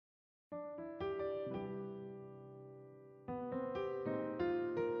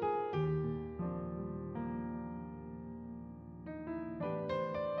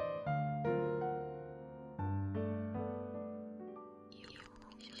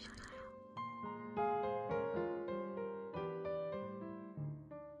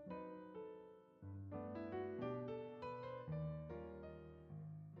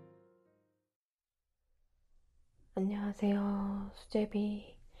안녕하세요.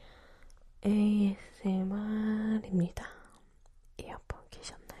 수제비 ASMR입니다. 이어폰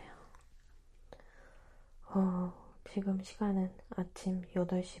끼셨나요? 지금 시간은 아침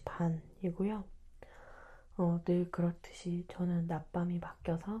 8시 반이고요. 늘 그렇듯이 저는 낮밤이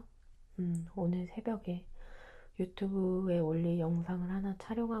바뀌어서 오늘 새벽에 유튜브에 올릴 영상을 하나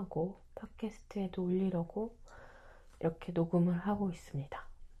촬영하고 팟캐스트에도 올리려고 이렇게 녹음을 하고 있습니다.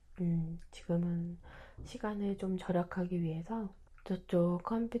 지금은 시간을 좀 절약하기 위해서 저쪽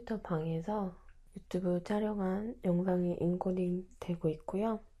컴퓨터 방에서 유튜브 촬영한 영상이 인코딩 되고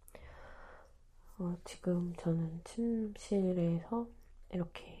있고요. 지금 저는 침실에서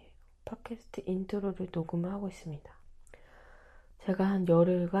이렇게 팟캐스트 인트로를 녹음을 하고 있습니다. 제가 한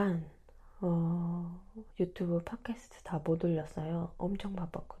열흘간 유튜브 팟캐스트 다 못 올렸어요. 엄청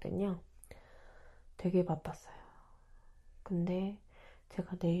바빴거든요. 되게 바빴어요. 근데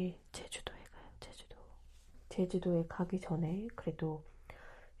제가 내일 제주도에 가요. 제주도에 가기 전에 그래도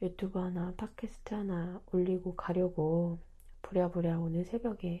유튜브 하나, 팟캐스트 하나 올리고 가려고 부랴부랴 오늘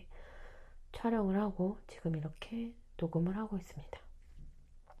새벽에 촬영을 하고 지금 이렇게 녹음을 하고 있습니다.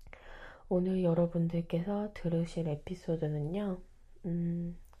 오늘 여러분들께서 들으실 에피소드는요,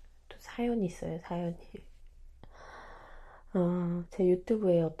 또 사연이 있어요, 사연이. 제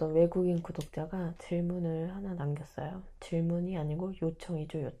유튜브에 어떤 외국인 구독자가 질문을 하나 남겼어요. 질문이 아니고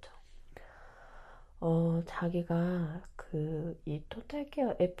요청이죠, 요청. 자기가 이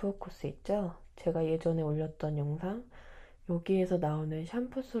토탈케어 F 코스 있죠? 제가 예전에 올렸던 영상, 여기에서 나오는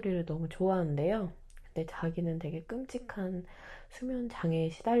샴푸 소리를 너무 좋아한대요. 근데 자기는 되게 끔찍한 수면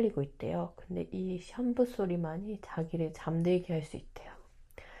장애에 시달리고 있대요. 근데 이 샴푸 소리만이 자기를 잠들게 할 수 있대요.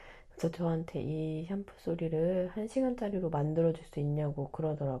 그래서 저한테 이 샴푸 소리를 1시간짜리로 만들어줄 수 있냐고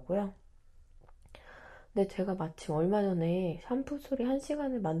그러더라고요. 근데 제가 마침 얼마 전에 샴푸 소리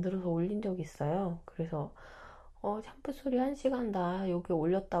 1시간을 만들어서 올린 적이 있어요. 그래서 샴푸 소리 1시간 다 여기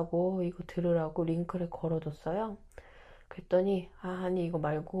올렸다고 이거 들으라고 링크를 걸어뒀어요. 그랬더니 아니 이거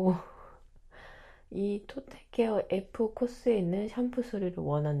말고 이 토탈케어 F 코스에 있는 샴푸 소리를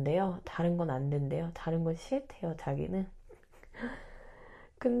원한대요. 다른 건 안 된대요. 다른 건 싫대요, 자기는.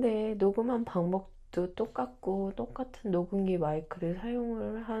 근데 녹음한 방법도 똑같고 똑같은 녹음기 마이크를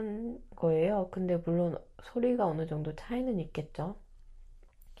사용을 한 거예요. 근데 물론 소리가 어느 정도 차이는 있겠죠.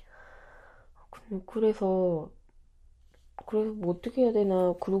 그래서 뭐 어떻게 해야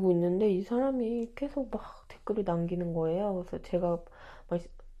되나 그러고 있는데 이 사람이 계속 막 댓글을 남기는 거예요. 그래서 제가 막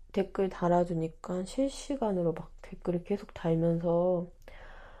댓글 달아주니까 실시간으로 막 댓글을 계속 달면서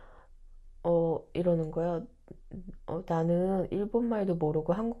이러는 거예요. 나는 일본말도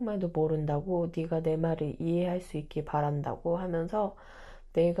모르고 한국말도 모른다고 네가 내 말을 이해할 수 있길 바란다고 하면서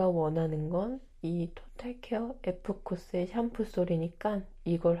내가 원하는 건 이 토탈케어 F 코스의 샴푸 소리니까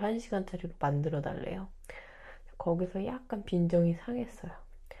이걸 1시간짜리로 만들어 달래요. 거기서 약간 빈정이 상했어요.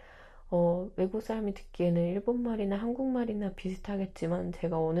 외국 사람이 듣기에는 일본말이나 한국말이나 비슷하겠지만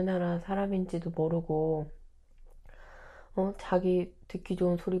제가 어느 나라 사람인지도 모르고 자기 듣기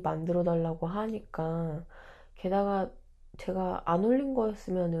좋은 소리 만들어 달라고 하니까 게다가 제가 안 올린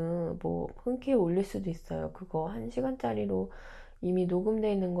거였으면은 뭐 흔쾌히 올릴 수도 있어요. 그거 1시간짜리로 이미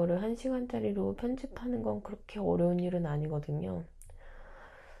녹음되어 있는 거를 1시간짜리로 편집하는 건 그렇게 어려운 일은 아니거든요.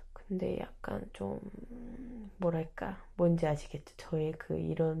 근데 약간 좀 뭐랄까 뭔지 아시겠죠? 저의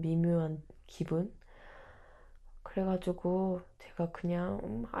이런 미묘한 기분. 그래가지고 제가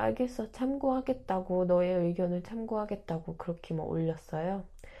그냥 알겠어 참고하겠다고 너의 의견을 참고하겠다고 그렇게만 올렸어요.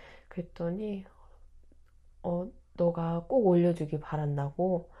 그랬더니 너가 꼭 올려주길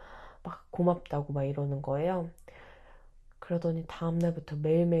바란다고 막 고맙다고 막 이러는 거예요. 그러더니 다음날부터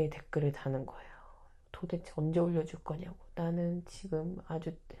매일매일 댓글을 다는 거예요. 도대체 언제 올려줄 거냐고. 나는 지금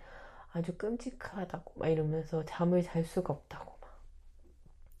아주 끔찍하다고 막 이러면서 잠을 잘 수가 없다고 막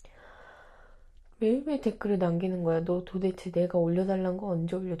매일매일 댓글을 남기는 거야. 너 도대체 내가 올려달란 거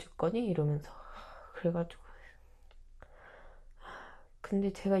언제 올려줄 거니? 이러면서. 그래가지고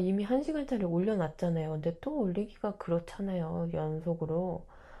근데 제가 이미 1시간짜리 올려놨잖아요. 근데 또 올리기가 그렇잖아요, 연속으로.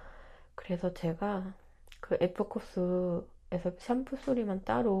 그래서 제가 그 F코스에서 샴푸 소리만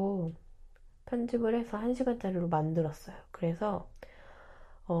따로 편집을 해서 1시간짜리로 만들었어요. 그래서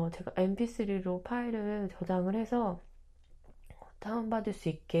제가 mp3로 파일을 저장을 해서 다운받을 수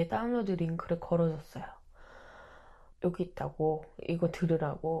있게 다운로드 링크를 걸어줬어요. 여기 있다고, 이거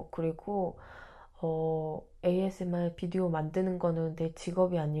들으라고. 그리고 ASMR 비디오 만드는 거는 내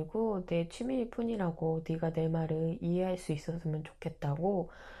직업이 아니고 내 취미일 뿐이라고. 네가 내 말을 이해할 수 있었으면 좋겠다고.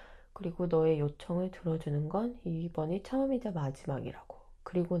 그리고 너의 요청을 들어주는 건 이번이 처음이자 마지막이라고.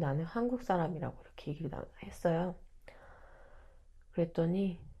 그리고 나는 한국 사람이라고 이렇게 얘기를 했어요.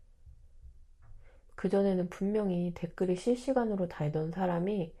 그랬더니 그전에는 분명히 댓글이 실시간으로 달던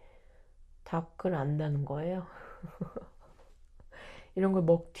사람이 답글 안 다는 거예요. 이런 걸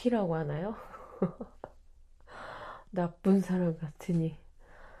먹튀라고 하나요? 나쁜 사람 같으니.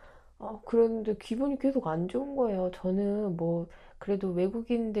 그런데 기분이 계속 안 좋은 거예요. 저는 뭐, 그래도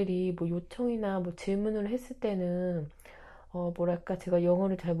외국인들이 뭐 요청이나 뭐 질문을 했을 때는, 뭐랄까, 제가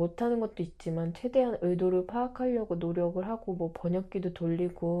영어를 잘 못하는 것도 있지만, 최대한 의도를 파악하려고 노력을 하고, 뭐 번역기도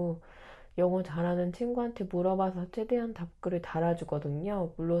돌리고, 영어 잘하는 친구한테 물어봐서 최대한 답글을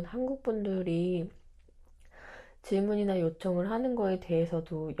달아주거든요. 물론 한국 분들이 질문이나 요청을 하는 거에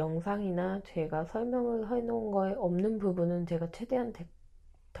대해서도 영상이나 제가 설명을 해놓은 거에 없는 부분은 제가 최대한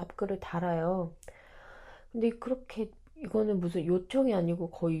답글을 달아요. 근데 그렇게 이거는 무슨 요청이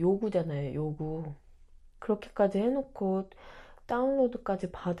아니고 거의 요구잖아요, 요구. 그렇게까지 해놓고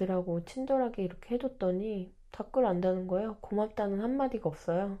다운로드까지 받으라고 친절하게 이렇게 해줬더니 답글 안 다는 거예요. 고맙다는 한마디가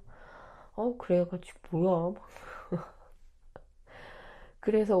없어요. 그래가지고 뭐야.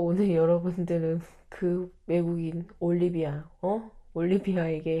 그래서 오늘 여러분들은 그 외국인 올리비아에게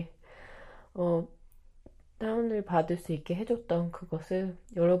어, 다운을 받을 수 있게 해줬던 그것을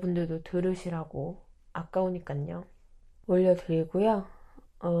여러분들도 들으시라고 아까우니깐요. 올려드리고요.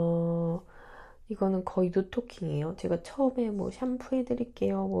 이거는 거의 노토킹이에요. 제가 처음에 뭐 샴푸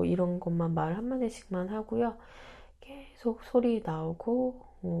해드릴게요. 뭐 이런 것만 말 한마디씩만 하고요. 계속 소리 나오고,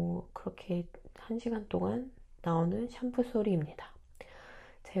 그렇게 1시간 동안 나오는 샴푸 소리입니다.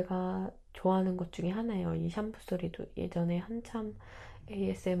 제가 좋아하는 것 중에 하나예요. 이 샴푸 소리도 예전에 한참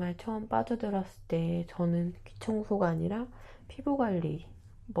ASMR 처음 빠져들었을 때 저는 귀 청소가 아니라 피부 관리,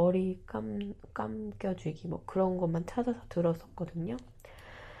 머리 감겨주기 뭐 그런 것만 찾아서 들었었거든요.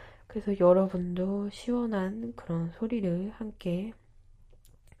 그래서 여러분도 시원한 그런 소리를 함께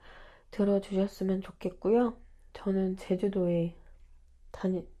들어주셨으면 좋겠고요. 저는 제주도에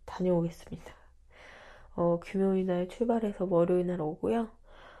다녀오겠습니다. 금요일 날 출발해서 월요일 날 오고요.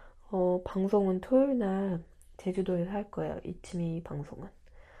 방송은 토요일 날 제주도에서 할 거예요. 이치미 방송은.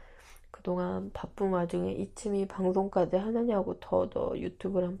 그동안 바쁜 와중에 이치미 방송까지 하느냐고 더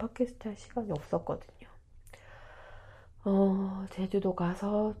유튜브랑 팟캐스트 할 시간이 없었거든요. 제주도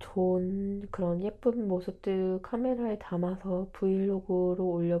가서 좋은 그런 예쁜 모습들 카메라에 담아서 브이로그로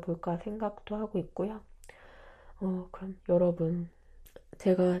올려볼까 생각도 하고 있고요. 그럼 여러분,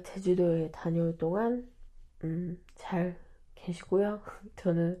 제가 제주도에 다녀올 동안, 잘 계시고요.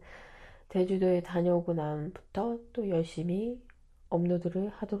 저는 제주도에 다녀오고 나부터 또 열심히 업로드를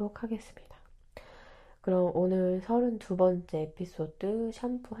하도록 하겠습니다. 그럼 오늘 32번째 에피소드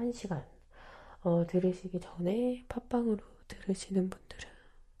샴푸 1시간 들으시기 전에 팟빵으로 들으시는 분들은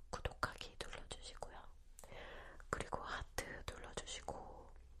구독하기 눌러주시고요. 그리고 하트 눌러주시고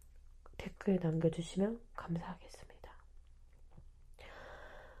댓글 남겨주시면 감사하겠습니다.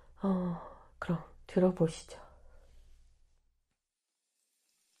 그럼 들어보시죠.